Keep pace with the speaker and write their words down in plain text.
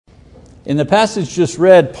In the passage just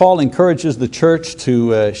read, Paul encourages the church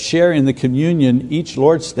to share in the communion each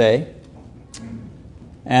Lord's Day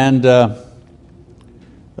and to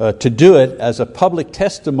do it as a public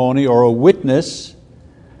testimony or a witness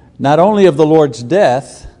not only of the Lord's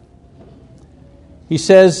death. He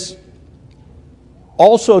says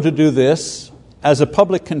also to do this as a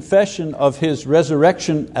public confession of His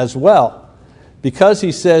resurrection as well, because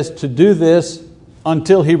he says to do this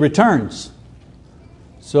until He returns.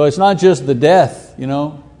 So it's not just the death,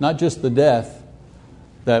 not just the death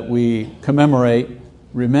that we commemorate,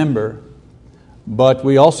 remember, but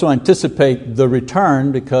we also anticipate the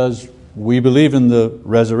return because we believe in the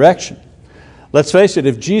resurrection. Let's face it,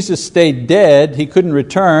 if Jesus stayed dead, He couldn't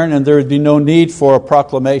return and there would be no need for a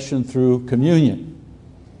proclamation through communion.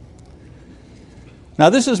 Now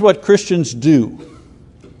this is what Christians do.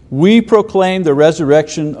 We proclaim the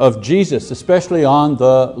resurrection of Jesus, especially on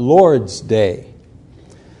the Lord's Day.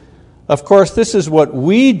 Of course, this is what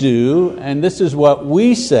we do and this is what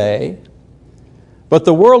we say, but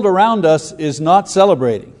the world around us is not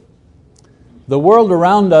celebrating. The world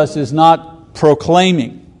around us is not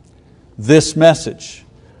proclaiming this message.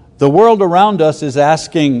 The world around us is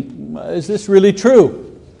asking, is this really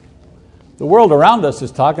true? The world around us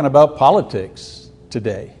is talking about politics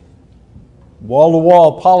today.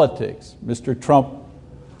 Wall-to-wall politics. Mr. Trump,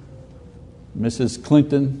 Mrs.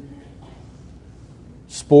 Clinton,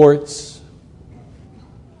 sports,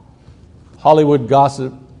 Hollywood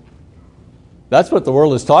gossip. That's what the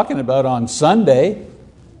world is talking about on Sunday,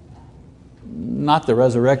 not the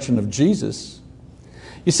resurrection of Jesus.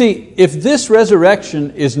 You see, if this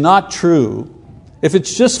resurrection is not true, if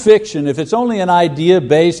it's just fiction, if it's only an idea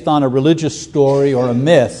based on a religious story or a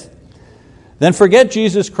myth, then forget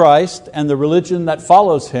Jesus Christ and the religion that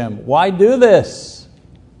follows Him. Why do this?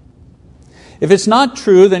 If it's not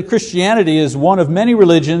true, then Christianity is one of many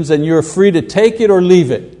religions and you're free to take it or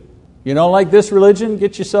leave it. You don't like this religion?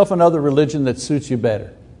 Get yourself another religion that suits you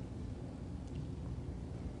better.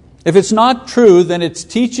 If it's not true, then its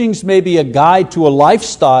teachings may be a guide to a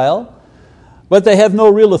lifestyle, but they have no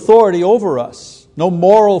real authority over us, no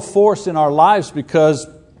moral force in our lives, because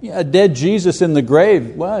a dead Jesus in the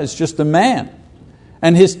grave, well, it's just a man.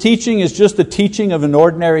 And His teaching is just the teaching of an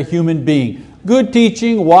ordinary human being. Good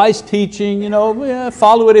teaching, wise teaching,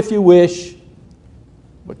 follow it if you wish,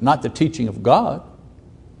 but not the teaching of God.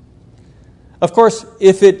 Of course,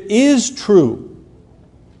 if it is true,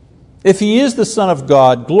 if He is the Son of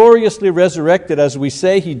God, gloriously resurrected as we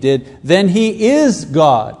say He did, then He is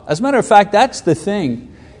God. As a matter of fact, that's the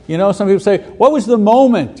thing. Some people say, what was the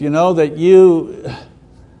moment, that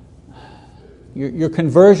your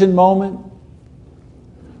conversion moment?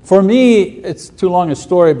 For me, it's too long a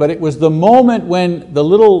story, but it was the moment when the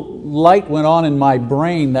little light went on in my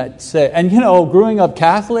brain that said, and growing up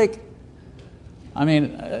Catholic,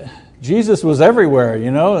 Jesus was everywhere,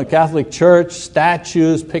 the Catholic Church,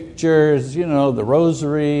 statues, pictures, the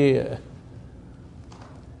rosary.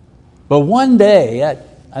 But one day, I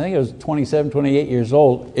think I was 27, 28 years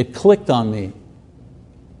old, it clicked on me.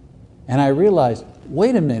 And I realized,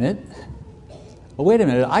 wait a minute,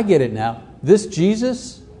 I get it now. This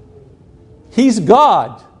Jesus, He's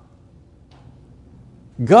God.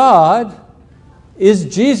 God is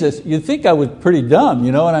Jesus. You'd think I was pretty dumb,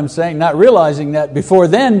 you know what I'm saying? Not realizing that before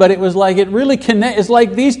then, but it was like it really it's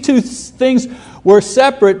like these two things were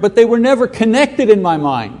separate, but they were never connected in my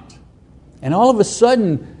mind. And all of a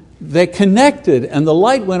sudden, they connected and the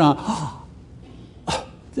light went on. Oh,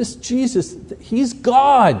 this Jesus, He's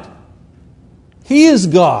God. He is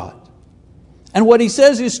God. And what He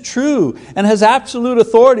says is true and has absolute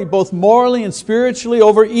authority, both morally and spiritually,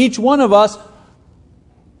 over each one of us,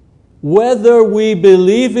 whether we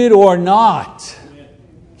believe it or not.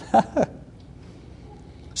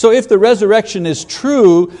 So if the resurrection is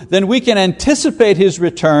true, then we can anticipate His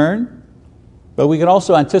return, but we can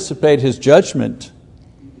also anticipate His judgment.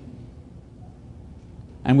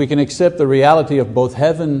 And we can accept the reality of both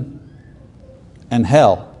heaven and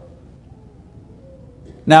hell.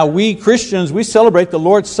 Now we Christians, we celebrate the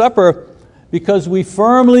Lord's Supper because we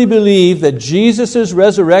firmly believe that Jesus'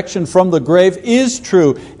 resurrection from the grave is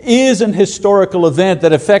true, is an historical event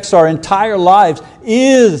that affects our entire lives,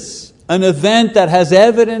 is an event that has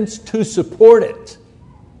evidence to support it.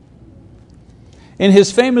 In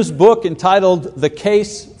his famous book entitled The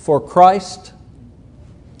Case for Christ,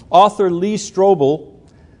 author Lee Strobel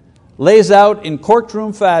lays out in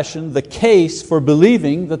courtroom fashion the case for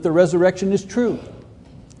believing that the resurrection is true.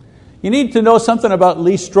 You need to know something about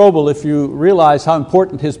Lee Strobel if you realize how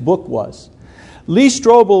important his book was. Lee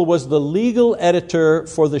Strobel was the legal editor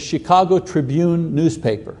for the Chicago Tribune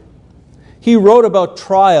newspaper. He wrote about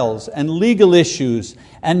trials and legal issues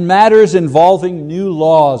and matters involving new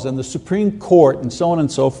laws and the Supreme Court and so on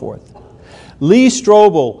and so forth. Lee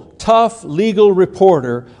Strobel, tough legal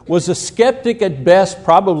reporter, was a skeptic at best,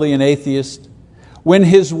 probably an atheist, when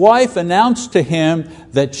his wife announced to him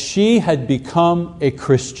that she had become a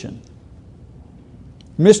Christian.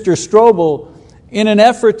 Mr. Strobel, in an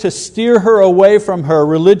effort to steer her away from her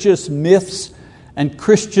religious myths and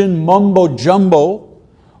Christian mumbo-jumbo,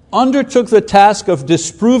 undertook the task of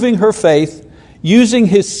disproving her faith using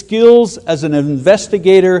his skills as an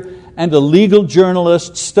investigator and a legal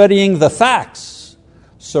journalist studying the facts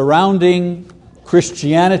surrounding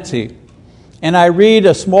Christianity. And I read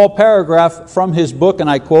a small paragraph from his book, and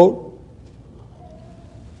I quote,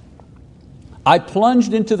 "I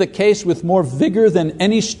plunged into the case with more vigor than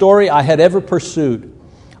any story I had ever pursued.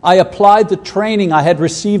 I applied the training I had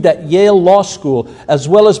received at Yale Law School, as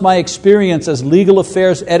well as my experience as legal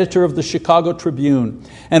affairs editor of the Chicago Tribune.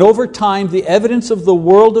 And over time, the evidence of the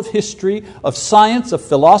world of history, of science, of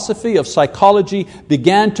philosophy, of psychology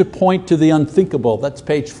began to point to the unthinkable." That's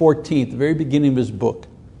page 14, the very beginning of his book.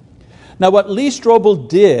 Now, what Lee Strobel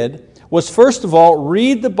did was, first of all,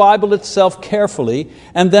 read the Bible itself carefully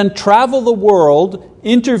and then travel the world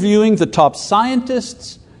interviewing the top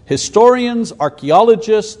scientists, historians,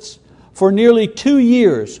 archaeologists, for nearly 2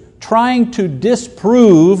 years, trying to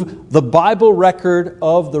disprove the Bible record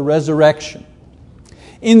of the resurrection.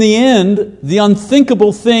 In the end, the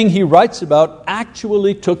unthinkable thing he writes about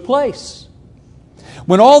actually took place.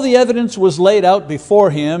 When all the evidence was laid out before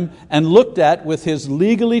him and looked at with his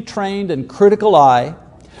legally trained and critical eye,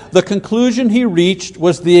 the conclusion he reached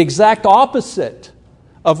was the exact opposite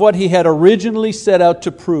of what he had originally set out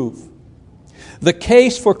to prove. The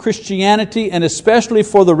case for Christianity, and especially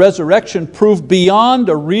for the resurrection, proved beyond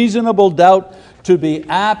a reasonable doubt to be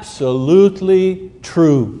absolutely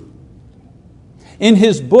true. In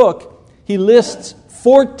his book, he lists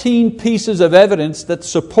 14 pieces of evidence that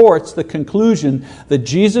supports the conclusion that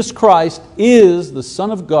Jesus Christ is the Son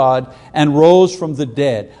of God and rose from the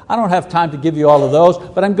dead. I don't have time to give you all of those,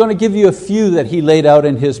 but I'm going to give you a few that he laid out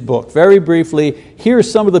in his book. Very briefly, here are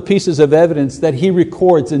some of the pieces of evidence that he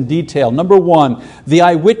records in detail. Number one, the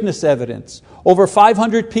eyewitness evidence. Over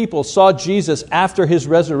 500 people saw Jesus after His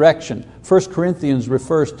resurrection. 1 Corinthians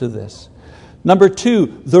refers to this. Number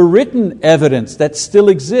two, the written evidence that still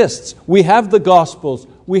exists. We have the Gospels,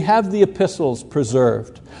 we have the epistles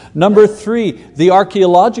preserved. Number three, the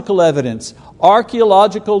archaeological evidence.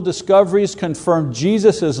 Archaeological discoveries confirm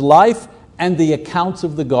Jesus' life and the accounts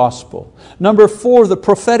of the Gospel. Number four, the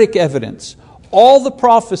prophetic evidence. All the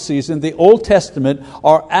prophecies in the Old Testament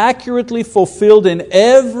are accurately fulfilled in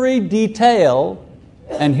every detail,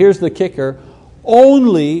 and here's the kicker,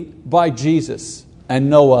 only by Jesus and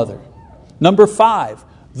no other. Number five,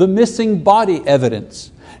 the missing body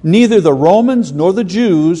evidence. Neither the Romans nor the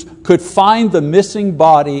Jews could find the missing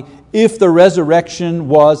body if the resurrection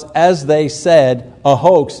was, as they said, a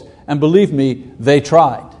hoax. And believe me, they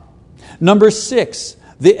tried. Number six,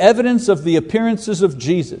 the evidence of the appearances of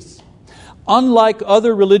Jesus. Unlike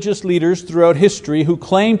other religious leaders throughout history who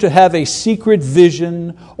claim to have a secret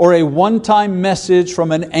vision or a one-time message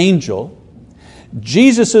from an angel,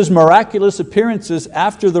 Jesus' miraculous appearances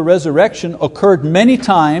after the resurrection occurred many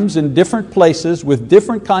times in different places with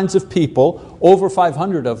different kinds of people, over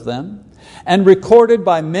 500 of them, and recorded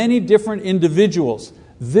by many different individuals.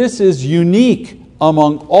 This is unique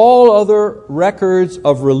among all other records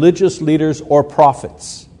of religious leaders or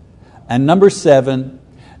prophets. And number seven,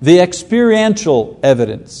 the experiential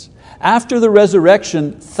evidence. After the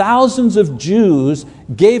resurrection, thousands of Jews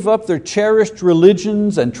gave up their cherished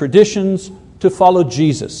religions and traditions to follow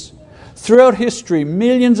Jesus. Throughout history,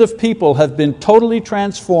 millions of people have been totally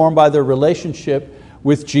transformed by their relationship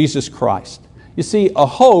with Jesus Christ. You see, a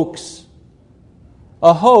hoax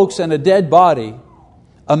and a dead body,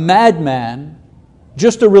 a madman,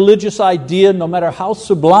 just a religious idea, no matter how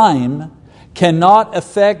sublime, cannot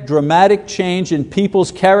affect dramatic change in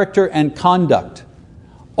people's character and conduct.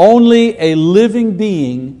 Only a living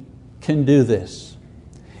being can do this.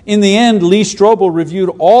 In the end, Lee Strobel reviewed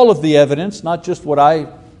all of the evidence, not just what I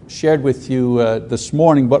shared with you this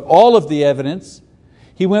morning, but all of the evidence.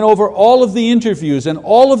 He went over all of the interviews and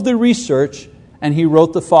all of the research, and he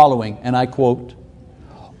wrote the following, and I quote,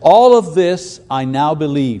 "All of this I now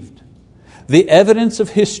believed. The evidence of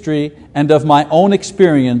history and of my own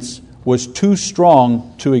experience was too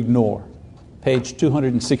strong to ignore." Page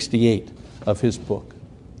 268 of his book.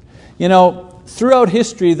 You know, throughout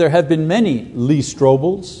history there have been many Lee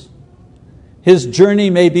Strobels. His journey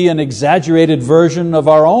may be an exaggerated version of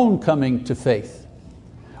our own coming to faith.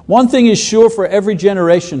 One thing is sure for every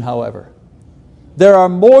generation, however. There are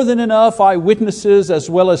more than enough eyewitnesses as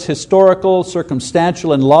well as historical,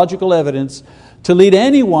 circumstantial, and logical evidence to lead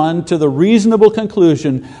anyone to the reasonable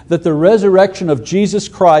conclusion that the resurrection of Jesus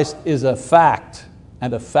Christ is a fact,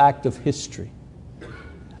 and a fact of history.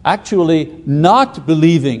 Actually, not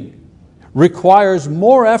believing requires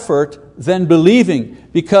more effort than believing,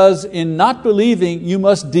 because in not believing you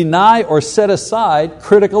must deny or set aside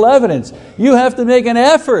critical evidence. You have to make an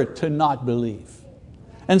effort to not believe.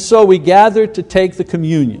 And so we gather to take the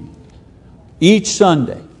communion each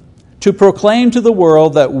Sunday to proclaim to the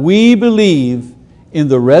world that we believe in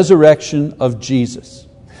the resurrection of Jesus.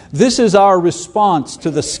 This is our response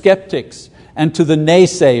to the skeptics and to the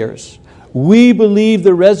naysayers. We believe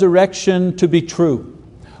the resurrection to be true.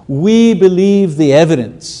 We believe the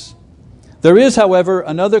evidence. There is, however,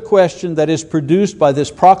 another question that is produced by this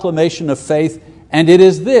proclamation of faith, and it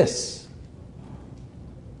is this: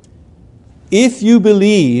 if you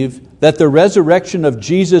believe that the resurrection of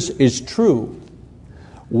Jesus is true,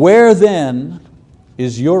 where then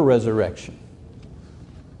is your resurrection?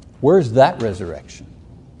 Where's that resurrection?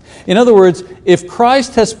 In other words, if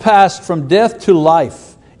Christ has passed from death to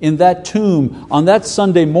life in that tomb on that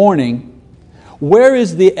Sunday morning, where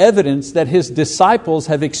is the evidence that His disciples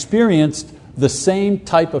have experienced the same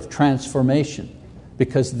type of transformation?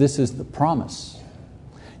 Because this is the promise.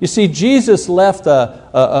 You see, Jesus left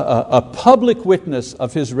a public witness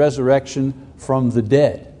of His resurrection from the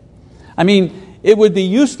dead. I mean, it would be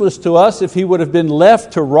useless to us if He would have been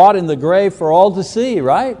left to rot in the grave for all to see,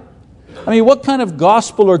 right? I mean, what kind of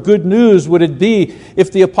gospel or good news would it be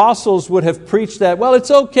if the apostles would have preached that, well,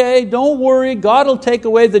 it's okay, don't worry, God will take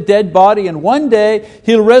away the dead body and one day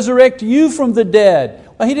He'll resurrect you from the dead.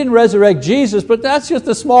 Well, He didn't resurrect Jesus, but that's just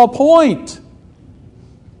a small point.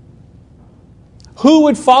 Who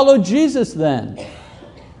would follow Jesus then?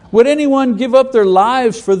 Would anyone give up their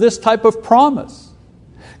lives for this type of promise?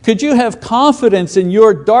 Could you have confidence in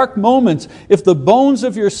your dark moments if the bones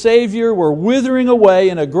of your Savior were withering away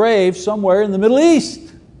in a grave somewhere in the Middle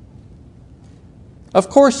East? Of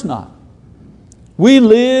course not. We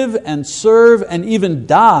live and serve and even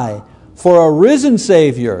die for a risen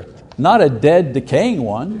Savior, not a dead, decaying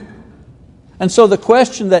one. And so the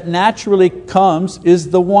question that naturally comes is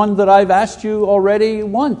the one that I've asked you already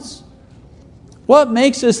once. What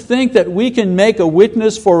makes us think that we can make a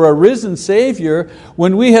witness for a risen Savior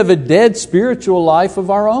when we have a dead spiritual life of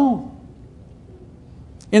our own?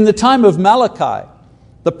 In the time of Malachi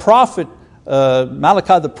the prophet,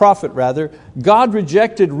 God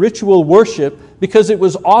rejected ritual worship because it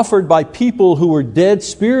was offered by people who were dead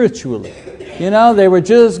spiritually. They were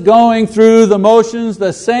just going through the motions,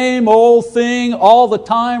 the same old thing all the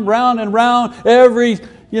time, round and round,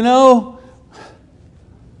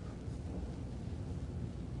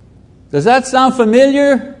 Does that sound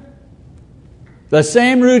familiar? The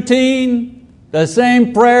same routine, the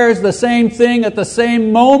same prayers, the same thing at the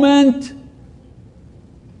same moment.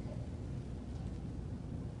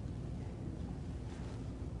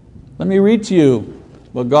 Let me read to you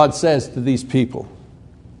what God says to these people.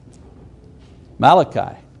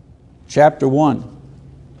 Malachi, chapter 1.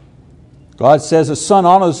 God says, a son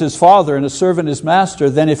honors his father and a servant his master.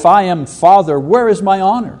 Then if I am father, where is my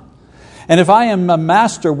honor? And if I am a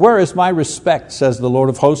master, where is my respect, says the Lord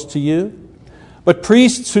of hosts to you? But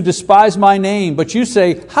priests who despise my name, but you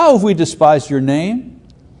say, how have we despised your name?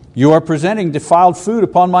 You are presenting defiled food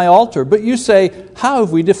upon my altar, but you say, how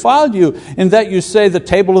have we defiled you? In that you say the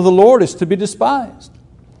table of the Lord is to be despised.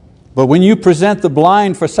 But when you present the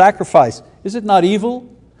blind for sacrifice, is it not evil?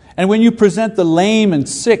 And when you present the lame and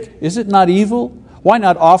sick, is it not evil? Why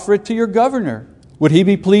not offer it to your governor? Would he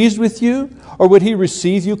be pleased with you? Or would he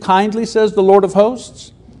receive you kindly, says the Lord of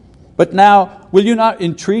hosts? But now, will you not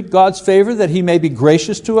entreat God's favor that He may be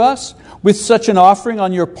gracious to us? With such an offering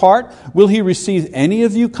on your part, will He receive any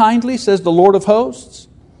of you kindly, says the Lord of hosts?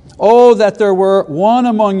 Oh, that there were one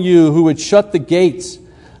among you who would shut the gates,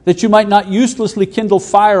 that you might not uselessly kindle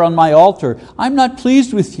fire on my altar. I'm not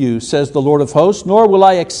pleased with you, says the Lord of hosts, nor will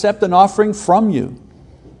I accept an offering from you.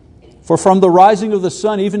 For from the rising of the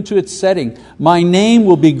sun even to its setting, my name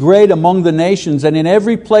will be great among the nations, and in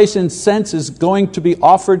every place incense is going to be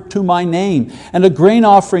offered to my name, and a grain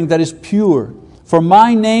offering that is pure. For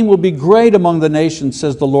my name will be great among the nations,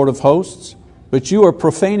 says the Lord of hosts. But you are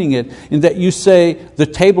profaning it, in that you say, the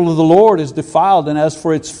table of the Lord is defiled, and as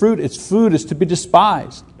for its food is to be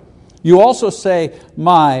despised. You also say,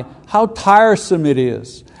 my, how tiresome it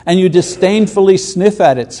is. And you disdainfully sniff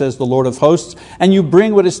at it, says the Lord of hosts, and you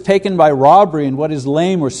bring what is taken by robbery and what is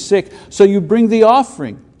lame or sick. So you bring the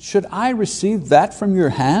offering. Should I receive that from your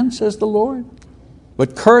hand, says the Lord?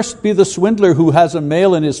 But cursed be the swindler who has a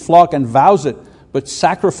male in his flock and vows it, but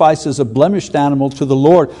sacrifices a blemished animal to the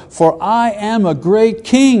Lord. For I am a great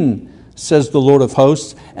king, says the Lord of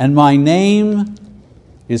hosts, and my name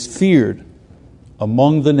is feared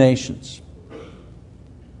among the nations.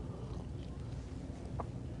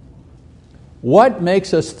 What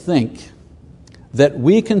makes us think that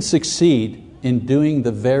we can succeed in doing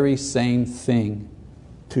the very same thing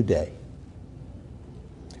today?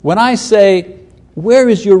 When I say, where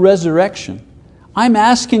is your resurrection? I'm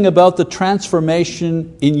asking about the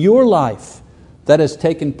transformation in your life that has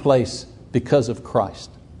taken place because of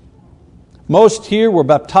Christ. Most here were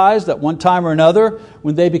baptized at one time or another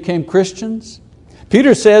when they became Christians.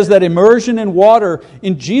 Peter says that immersion in water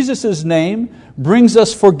in Jesus' name brings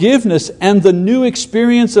us forgiveness and the new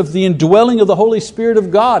experience of the indwelling of the Holy Spirit of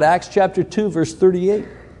God, Acts chapter 2, verse 38.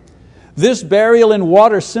 This burial in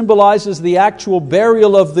water symbolizes the actual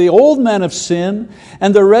burial of the old man of sin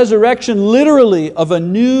and the resurrection literally of a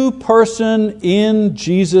new person in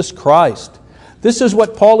Jesus Christ. This is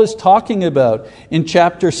what Paul is talking about in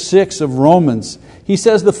chapter 6 of Romans. He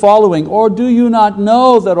says the following, or do you not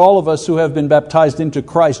know that all of us who have been baptized into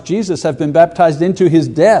Christ Jesus have been baptized into His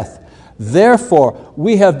death? Therefore,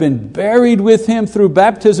 we have been buried with Him through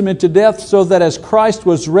baptism into death, so that as Christ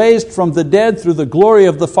was raised from the dead through the glory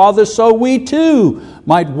of the Father, so we too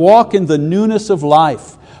might walk in the newness of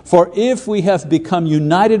life. For if we have become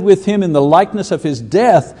united with Him in the likeness of His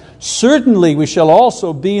death, certainly we shall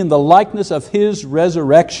also be in the likeness of His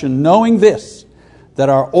resurrection, knowing this, that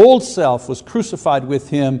our old self was crucified with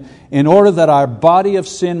Him in order that our body of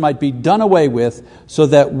sin might be done away with, so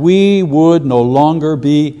that we would no longer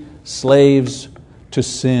be slaves to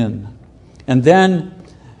sin. And then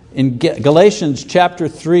in Galatians chapter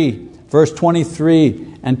 3, verse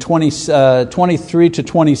 23 and 23 to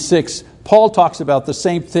 26, Paul talks about the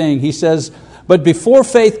same thing. He says, but before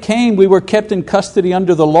faith came, we were kept in custody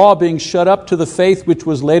under the law, being shut up to the faith which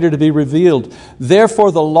was later to be revealed.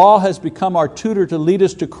 Therefore the law has become our tutor to lead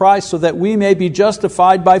us to Christ, so that we may be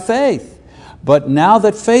justified by faith. But now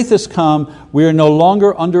that faith has come, we are no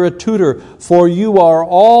longer under a tutor, for you are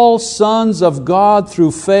all sons of God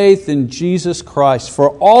through faith in Jesus Christ.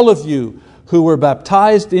 For all of you who were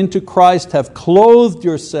baptized into Christ have clothed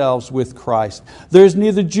yourselves with Christ. There is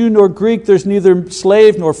neither Jew nor Greek, there is neither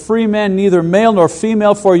slave nor free man, neither male nor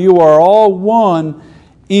female, for you are all one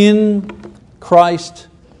in Christ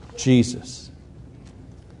Jesus.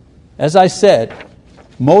 As I said,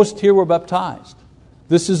 most here were baptized.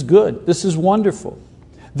 This is good. This is wonderful.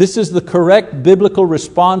 This is the correct biblical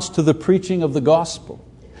response to the preaching of the gospel.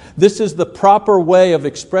 This is the proper way of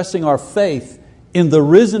expressing our faith in the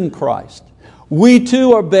risen Christ. We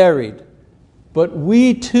too are buried, but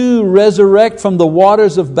we too resurrect from the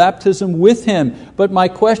waters of baptism with Him. But my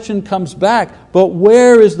question comes back, but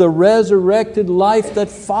where is the resurrected life that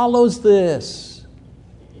follows this?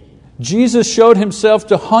 Jesus showed Himself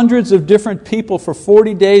to hundreds of different people for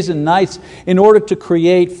 40 days and nights in order to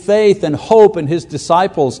create faith and hope in His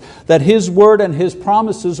disciples that His word and His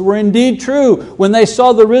promises were indeed true. When they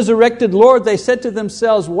saw the resurrected Lord, they said to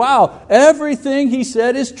themselves, wow, everything He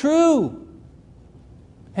said is true.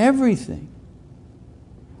 Everything.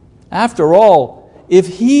 After all, if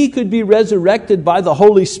He could be resurrected by the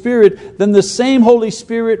Holy Spirit, then the same Holy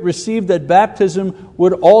Spirit received at baptism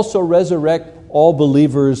would also resurrect all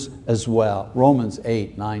believers as well. Romans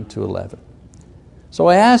 8, 9 to 11. So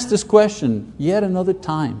I ask this question yet another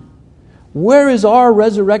time. Where is our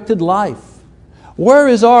resurrected life? Where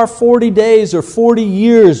is our 40 days or 40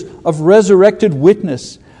 years of resurrected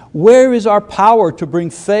witness? Where is our power to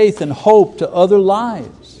bring faith and hope to other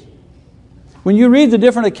lives? When you read the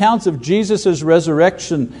different accounts of Jesus'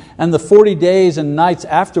 resurrection and the 40 days and nights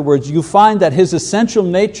afterwards, you find that His essential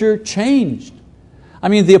nature changed. I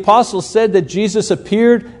mean, the apostles said that Jesus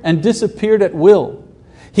appeared and disappeared at will.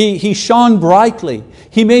 He shone brightly.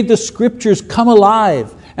 He made the Scriptures come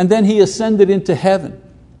alive, and then He ascended into heaven.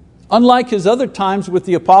 Unlike His other times with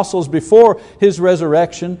the apostles before His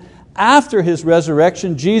resurrection, after His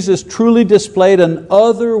resurrection, Jesus truly displayed an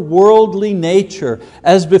otherworldly nature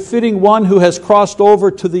as befitting one who has crossed over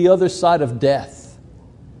to the other side of death.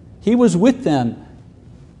 He was with them,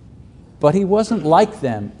 but He wasn't like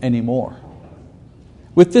them anymore.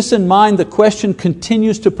 With this in mind, the question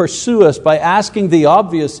continues to pursue us by asking the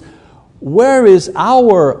obvious, where is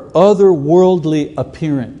our otherworldly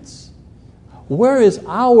appearance? Where is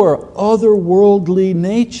our otherworldly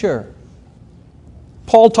nature?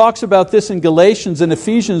 Paul talks about this in Galatians and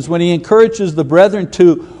Ephesians when he encourages the brethren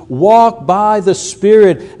to walk by the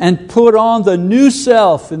Spirit and put on the new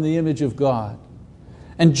self in the image of God.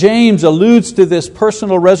 And James alludes to this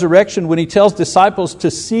personal resurrection when he tells disciples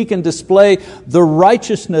to seek and display the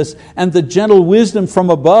righteousness and the gentle wisdom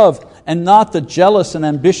from above, and not the jealous and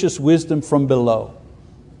ambitious wisdom from below.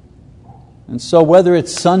 And so whether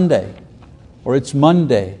it's Sunday or it's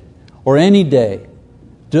Monday or any day,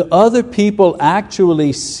 do other people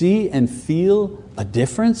actually see and feel a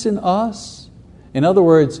difference in us? In other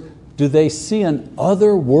words, do they see an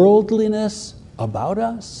otherworldliness about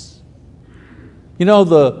us? You know,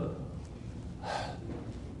 the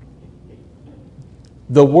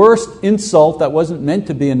worst insult that wasn't meant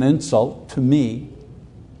to be an insult to me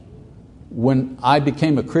when I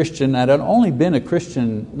became a Christian, and I'd only been a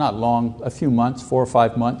Christian not long, a few months, 4 or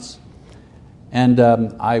 5 months, and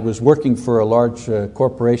I was working for a large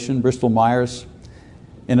corporation, Bristol Myers,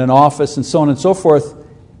 in an office and so on and so forth.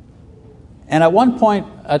 And at one point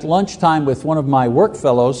at lunchtime with one of my work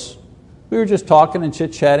fellows, we were just talking and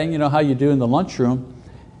chit-chatting, how you do in the lunchroom.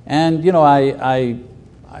 And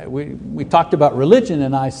we talked about religion,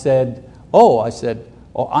 and I said,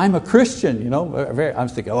 I'm a Christian. I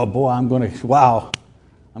was thinking, oh boy, I'm going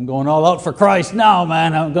all out for Christ now,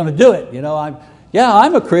 man. I'm going to do it.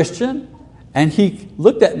 I'm a Christian. And he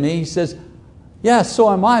looked at me, he says, yeah, so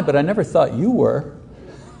am I, but I never thought you were.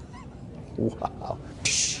 Wow.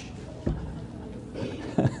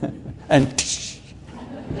 And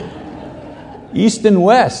east and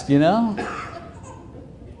west, I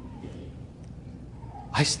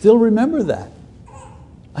still remember that.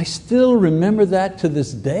 I still remember that to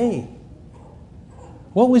this day.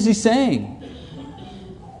 What was he saying?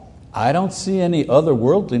 I don't see any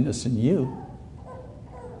otherworldliness in you.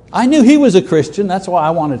 I knew he was a Christian, that's why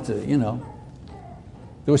I wanted to, There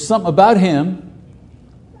was something about him,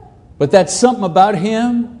 but that something about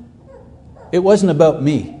him, it wasn't about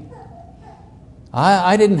me.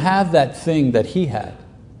 I didn't have that thing that he had.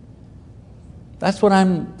 That's what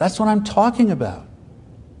I'm talking about.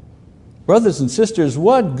 Brothers and sisters,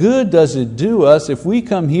 what good does it do us if we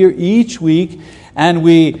come here each week and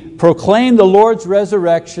we proclaim the Lord's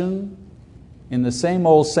resurrection in the same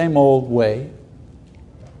old way,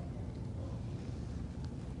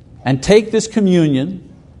 and take this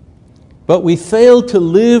communion, but we fail to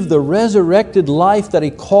live the resurrected life that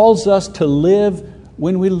He calls us to live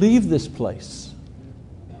when we leave this place?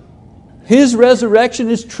 His resurrection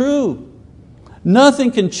is true.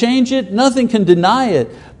 Nothing can change it, nothing can deny it.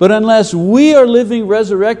 But unless we are living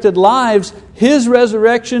resurrected lives, His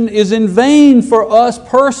resurrection is in vain for us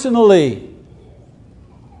personally.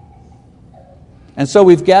 And so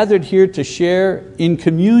we've gathered here to share in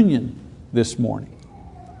communion this morning.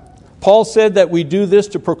 Paul said that we do this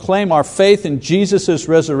to proclaim our faith in Jesus'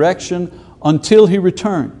 resurrection until He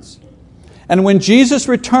returns. And when Jesus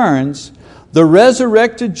returns, the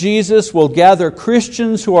resurrected Jesus will gather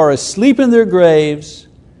Christians who are asleep in their graves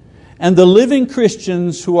and the living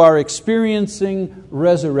Christians who are experiencing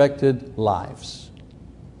resurrected lives.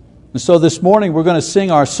 And so this morning we're going to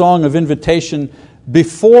sing our song of invitation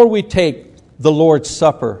before we take the Lord's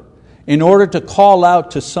Supper in order to call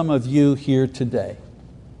out to some of you here today.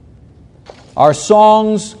 Our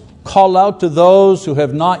songs call out to those who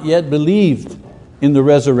have not yet believed in the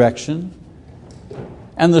resurrection.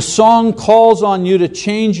 And the song calls on you to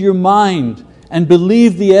change your mind and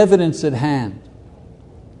believe the evidence at hand.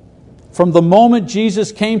 From the moment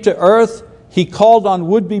Jesus came to earth, He called on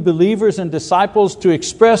would-be believers and disciples to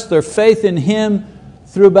express their faith in Him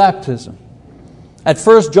through baptism. At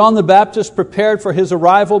first, John the Baptist prepared for His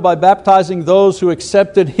arrival by baptizing those who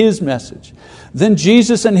accepted His message. Then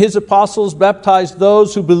Jesus and His apostles baptized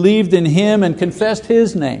those who believed in Him and confessed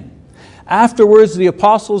His name. Afterwards, the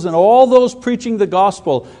apostles and all those preaching the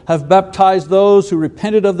gospel have baptized those who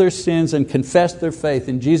repented of their sins and confessed their faith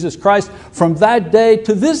in Jesus Christ from that day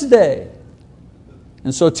to this day.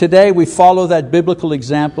 And so today we follow that biblical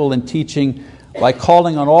example and teaching by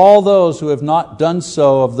calling on all those who have not done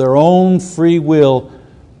so of their own free will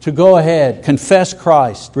to go ahead, confess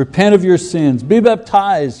Christ, repent of your sins, be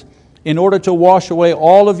baptized in order to wash away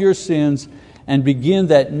all of your sins and begin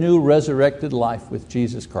that new resurrected life with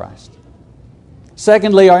Jesus Christ.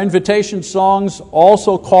 Secondly, our invitation songs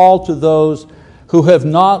also call to those who have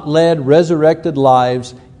not led resurrected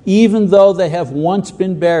lives, even though they have once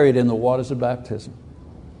been buried in the waters of baptism.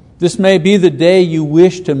 This may be the day you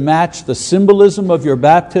wish to match the symbolism of your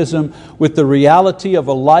baptism with the reality of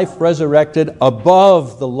a life resurrected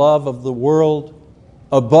above the love of the world,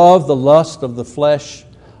 above the lust of the flesh,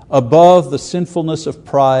 above the sinfulness of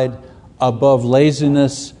pride, above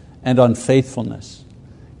laziness and unfaithfulness.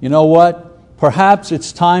 You know what? Perhaps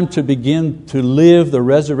it's time to begin to live the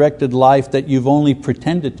resurrected life that you've only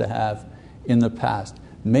pretended to have in the past.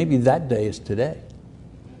 Maybe that day is today.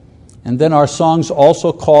 And then our songs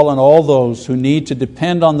also call on all those who need to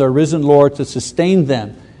depend on their risen Lord to sustain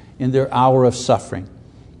them in their hour of suffering.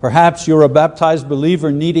 Perhaps you're a baptized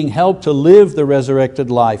believer needing help to live the resurrected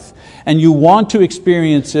life, and you want to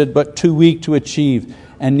experience it but too weak to achieve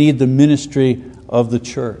and need the ministry of the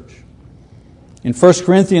church. In 1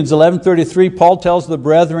 Corinthians 11:33, Paul tells the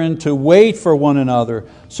brethren to wait for one another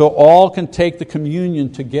so all can take the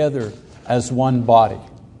communion together as one body.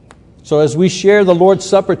 So as we share the Lord's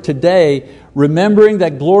Supper today, remembering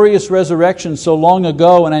that glorious resurrection so long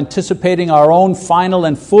ago and anticipating our own final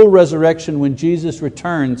and full resurrection when Jesus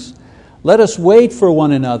returns, let us wait for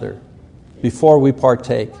one another before we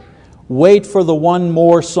partake. Wait for the one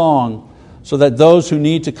more song, so that those who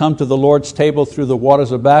need to come to the Lord's table through the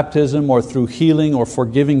waters of baptism or through healing or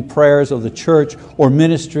forgiving prayers of the church or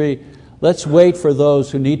ministry, let's wait for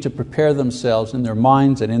those who need to prepare themselves in their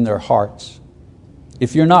minds and in their hearts.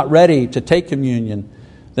 If you're not ready to take communion,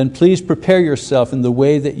 then please prepare yourself in the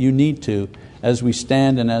way that you need to as we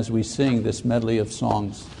stand and as we sing this medley of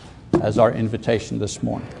songs as our invitation this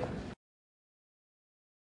morning.